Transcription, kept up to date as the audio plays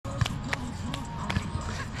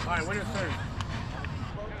All right, winner's third.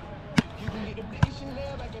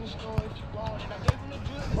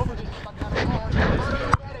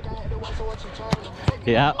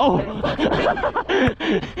 Yeah. Oh.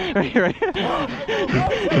 Right here, right here.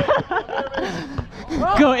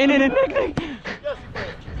 Go in.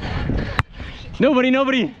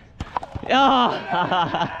 Nobody. Oh.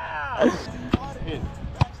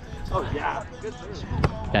 Oh yeah. Good serve.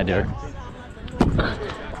 That did her.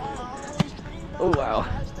 Oh wow.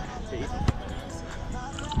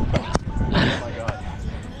 Oh my god.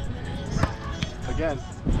 Again.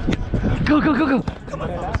 Go. Come on.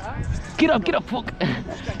 Get up, fuck.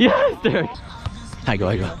 Yes, there. I go.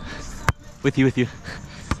 With you.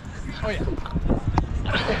 Oh yeah.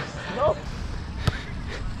 No.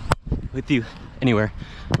 With you. Anywhere.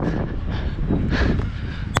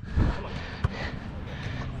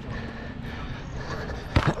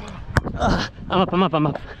 I'm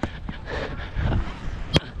up.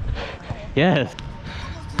 Yes.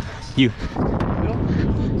 You.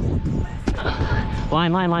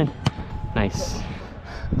 Line. Nice.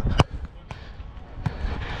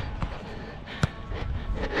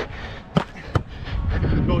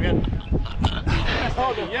 Go again.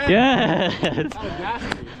 Oh, yeah. Yes. That was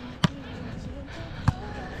nasty.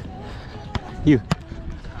 You.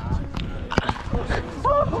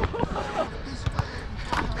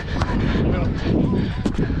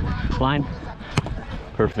 Line.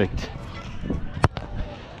 Perfect.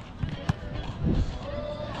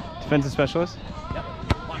 Defensive specialist? Yep.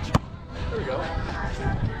 Watch. There we go.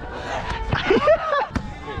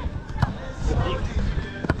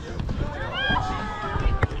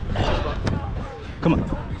 Come on.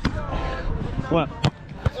 What?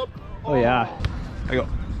 Oh yeah. I go.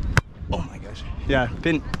 Oh my gosh. Yeah,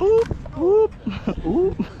 pin. Oop.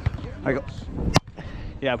 Oop. I go.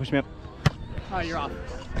 Yeah, push me up. Oh, you're off.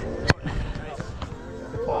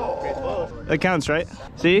 That counts, right?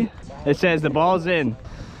 See? It says the ball's in.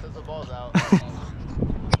 Says the ball's out.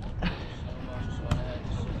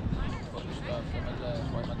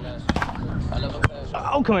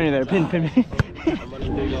 Oh, come on in there. Pin.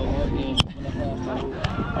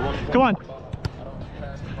 Come on.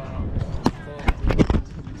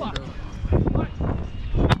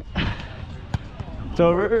 It's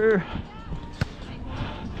over.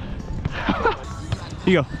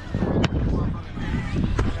 You go.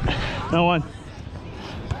 No one.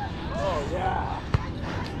 Oh yeah.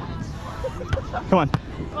 Come on.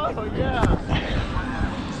 Oh yeah.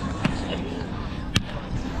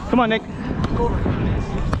 Come on, Nick. Go over.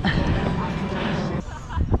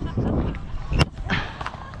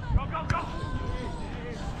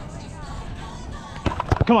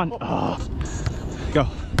 Come on. Oh. Go.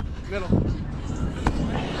 Middle.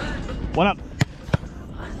 One up.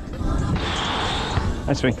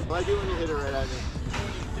 Nice swing. What I do when you hit it right at me?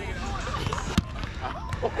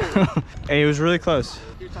 Hey, it was really close.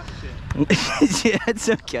 You're talking shit. Yeah, it's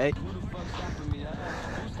okay.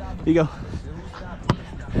 You go.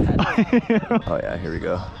 Oh yeah, here we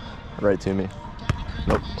go. Right to me.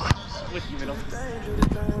 Nope. With you, middle.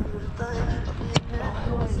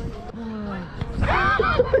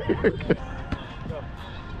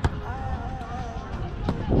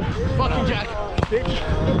 Fucking Jack.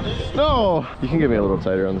 No! You can get me a little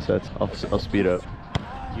tighter on the sets. I'll speed up.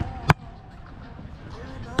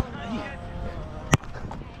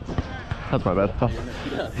 That's my bad. Oh.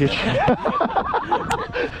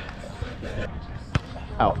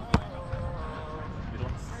 Out.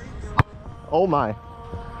 Oh my.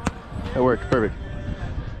 That worked. Perfect.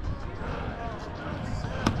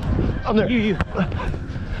 I'm there. You.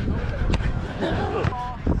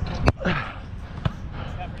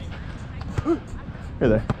 You're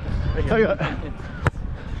there. I got it.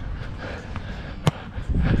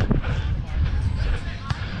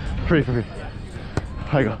 Free.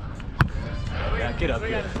 I go. Yeah, get up.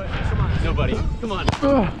 Come on. Nobody. Come on.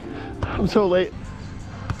 I'm so late.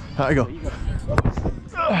 I go.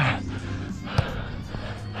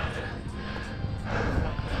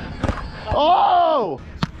 Oh!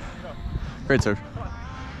 Great serve.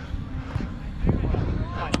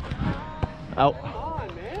 Out. Come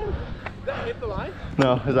on, man. Did that hit the line?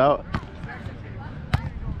 No, it's out.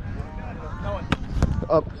 No one.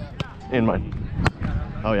 Up. In mine.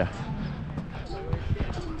 Oh yeah.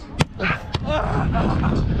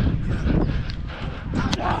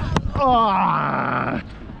 Ah!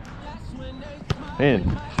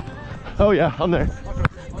 In. Oh yeah, I'm there.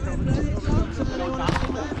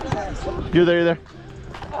 You're there.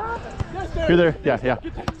 You're there. Yeah.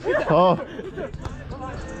 Oh.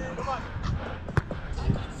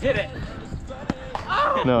 Hit it.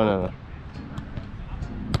 No.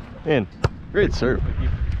 In. Great serve.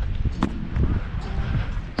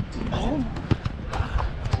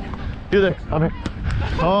 You're there. I'm here.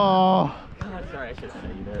 Oh. God, sorry, I should have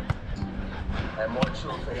said you there.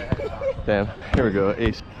 Damn. Here we go.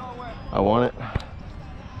 Ace. I want it.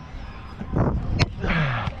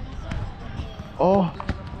 Oh.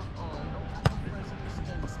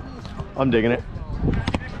 I'm digging it.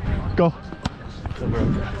 Go.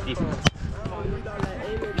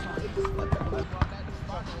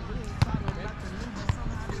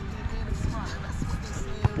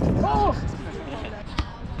 Oh!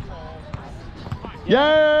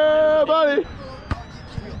 Yeah, buddy.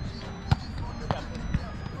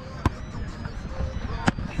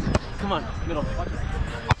 Come on, middle.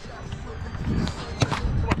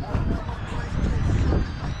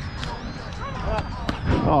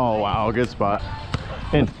 Oh, wow. Good spot.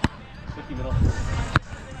 In. Middle.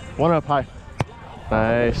 One up high.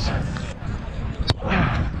 Nice.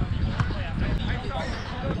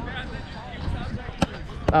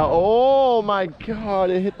 Oh my God,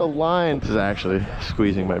 it hit the line. This is actually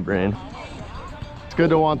squeezing my brain. It's good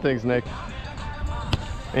to want things, Nick.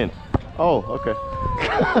 In. Oh, okay. You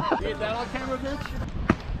get that on camera, bitch?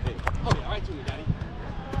 Hey. Oh, yeah, alright to me, daddy.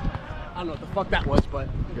 I don't know what the fuck that was, but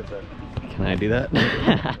good there. Can I do that?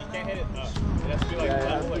 Can't hit it though. It has to be like, it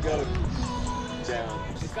has to go down.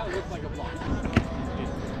 It's gotta look like a block.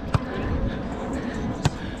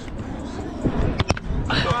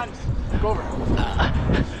 Come on. Go over.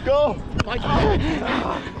 Go! My God.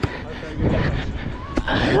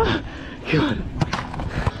 Good.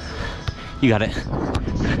 You got it.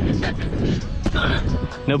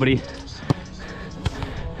 Nobody.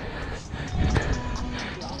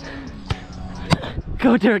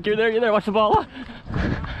 Go, Derek, you're there, watch the ball.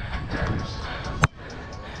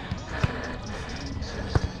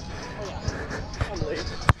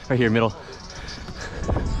 Right here, middle.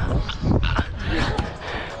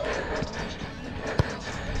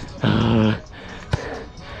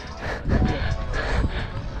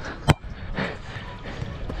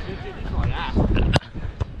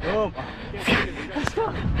 Boom.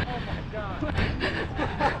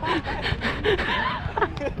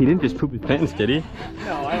 He didn't just poop his pants, did he?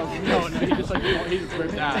 No, I don't. No, he just like he just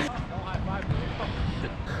ripped ass.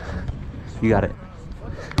 You got it.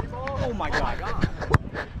 Oh my God.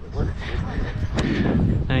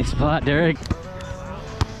 Nice spot, Derek.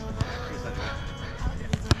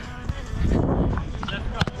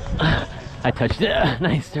 I touched it.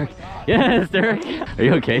 Nice, Derek. Yes, Derek. Are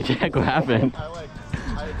you okay, Jack? What happened? I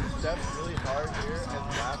stepped really hard here and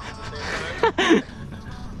laughed at the same time.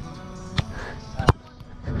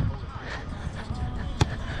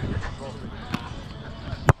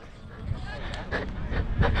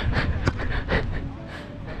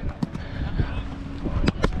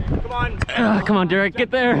 Come on. Come on, Derek, get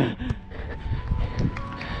there.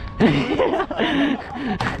 Nice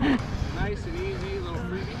and easy, little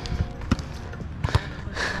freebie.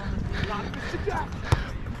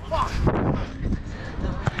 Fuck.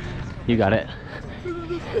 You got it.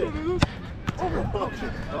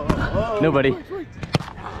 Nobody.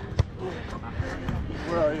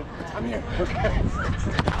 Where are you? I'm here. Okay.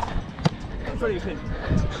 I'm trying to pin.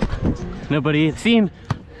 Nobody. Seam.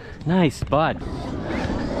 Nice spot.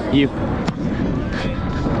 You.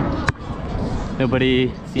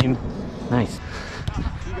 Nobody. Seam. Nice.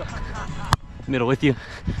 Middle with you.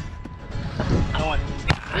 Going.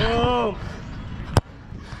 Boom.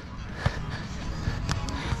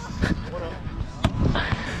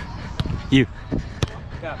 You.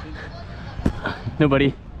 Yeah.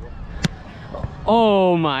 Nobody.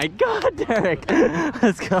 Oh my God, Derek.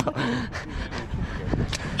 Let's go.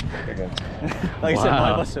 Like I said, Wow.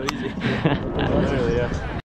 mine was so easy. Literally, yeah.